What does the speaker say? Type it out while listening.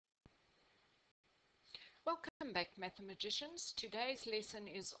Welcome back, mathematicians. Today's lesson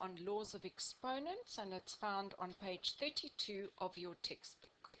is on laws of exponents and it's found on page 32 of your textbook.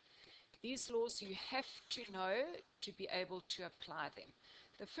 These laws you have to know to be able to apply them.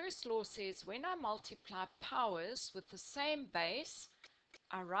 The first law says when I multiply powers with the same base,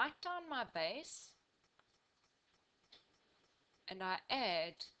 I write down my base and I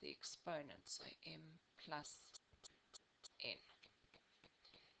add the exponents, so m plus n.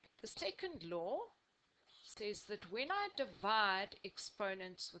 The second law says that when I divide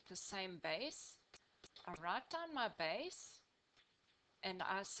exponents with the same base, I write down my base and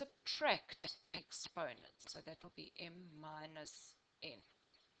I subtract exponents. So that will be m minus n.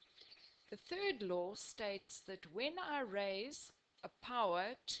 The third law states that when I raise a power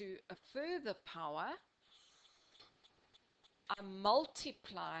to a further power, I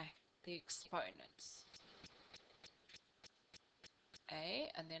multiply the exponents. A,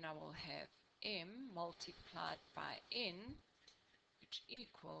 and then I will have m multiplied by n, which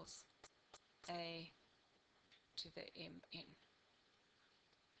equals a to the mn.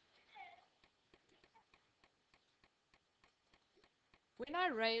 When I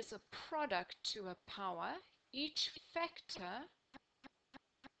raise a product to a power, each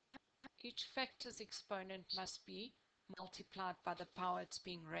factor's exponent must be multiplied by the power it's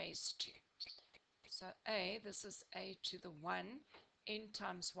being raised to. So a, this is a to the 1, n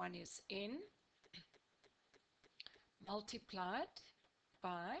times 1 is n, multiplied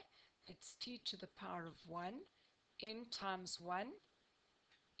by, it's t to the power of 1, n times 1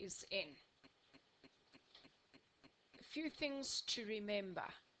 is n. A few things to remember.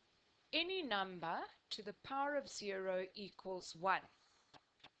 Any number to the power of 0 equals 1.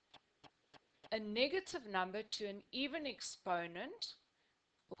 A negative number to an even exponent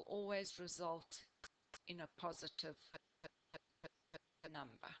will always result in a positive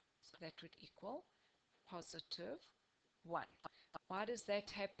number. So that would equal positive 1. Why does that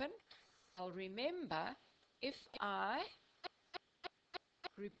happen? Well, remember, if I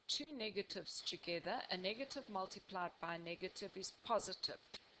group two negatives together, a negative multiplied by a negative is positive.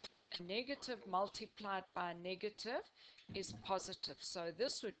 A negative multiplied by a negative is positive. So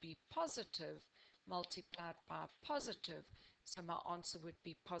this would be positive multiplied by positive. So my answer would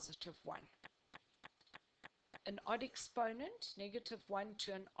be positive 1. An odd exponent, negative 1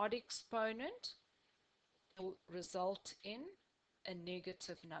 to an odd exponent, will result in a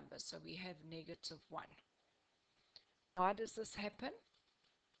negative number. So we have negative 1. Why does this happen?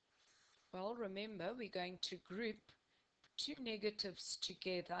 Well, remember, we're going to group two negatives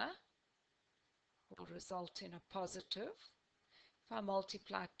together, will result in a positive. If I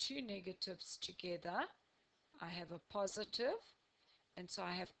multiply two negatives together, I have a positive, and so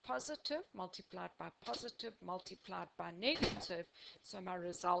I have positive multiplied by positive multiplied by negative, so my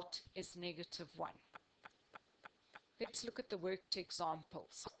result is negative 1. Let's look at the worked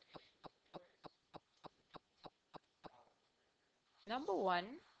examples. Number 1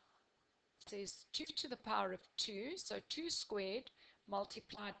 says 2 to the power of 2, so 2 squared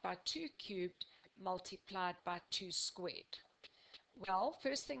multiplied by 2 cubed multiplied by 2 squared. Well,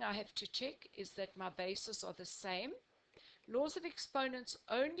 first thing I have to check is that my bases are the same. Laws of exponents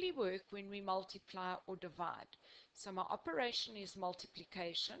only work when we multiply or divide. So my operation is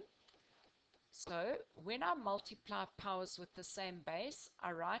multiplication. So when I multiply powers with the same base,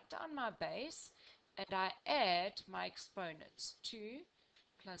 I write down my base and I add my exponents. 2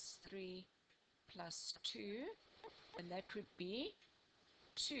 plus 3 plus 2, and that would be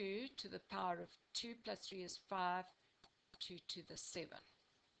 2 to the power of 2 plus 3 is 5, 2 to the 7.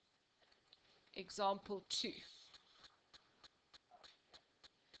 Example 2.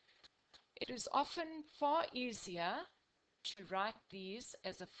 It is often far easier to write these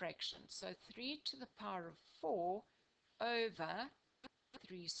as a fraction. So 3 to the power of 4 over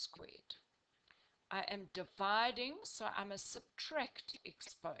 3 squared. I am dividing, so I must subtract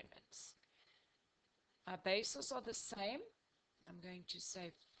exponents. My bases are the same. I'm going to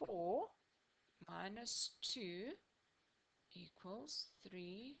say 4 minus 2 equals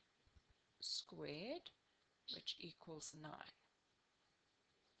 3 squared, which equals 9.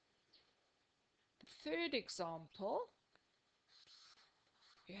 The third example,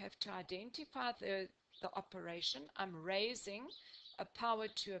 you have to identify the operation. I'm raising a power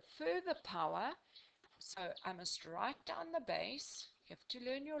to a further power, so I must write down the base. You have to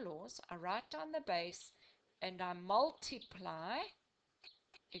learn your laws. I write down the base and I multiply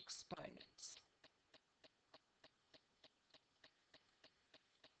exponents.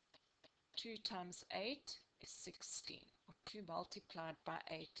 2 times 8 is 16. Or 2 multiplied by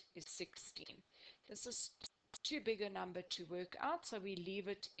 8 is 16. This is too big a number to work out, so we leave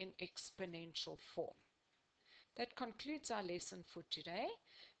it in exponential form. That concludes our lesson for today.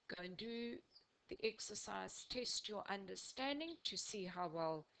 Go and do the exercise, test your understanding to see how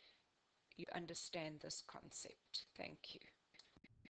well you understand this concept. Thank you.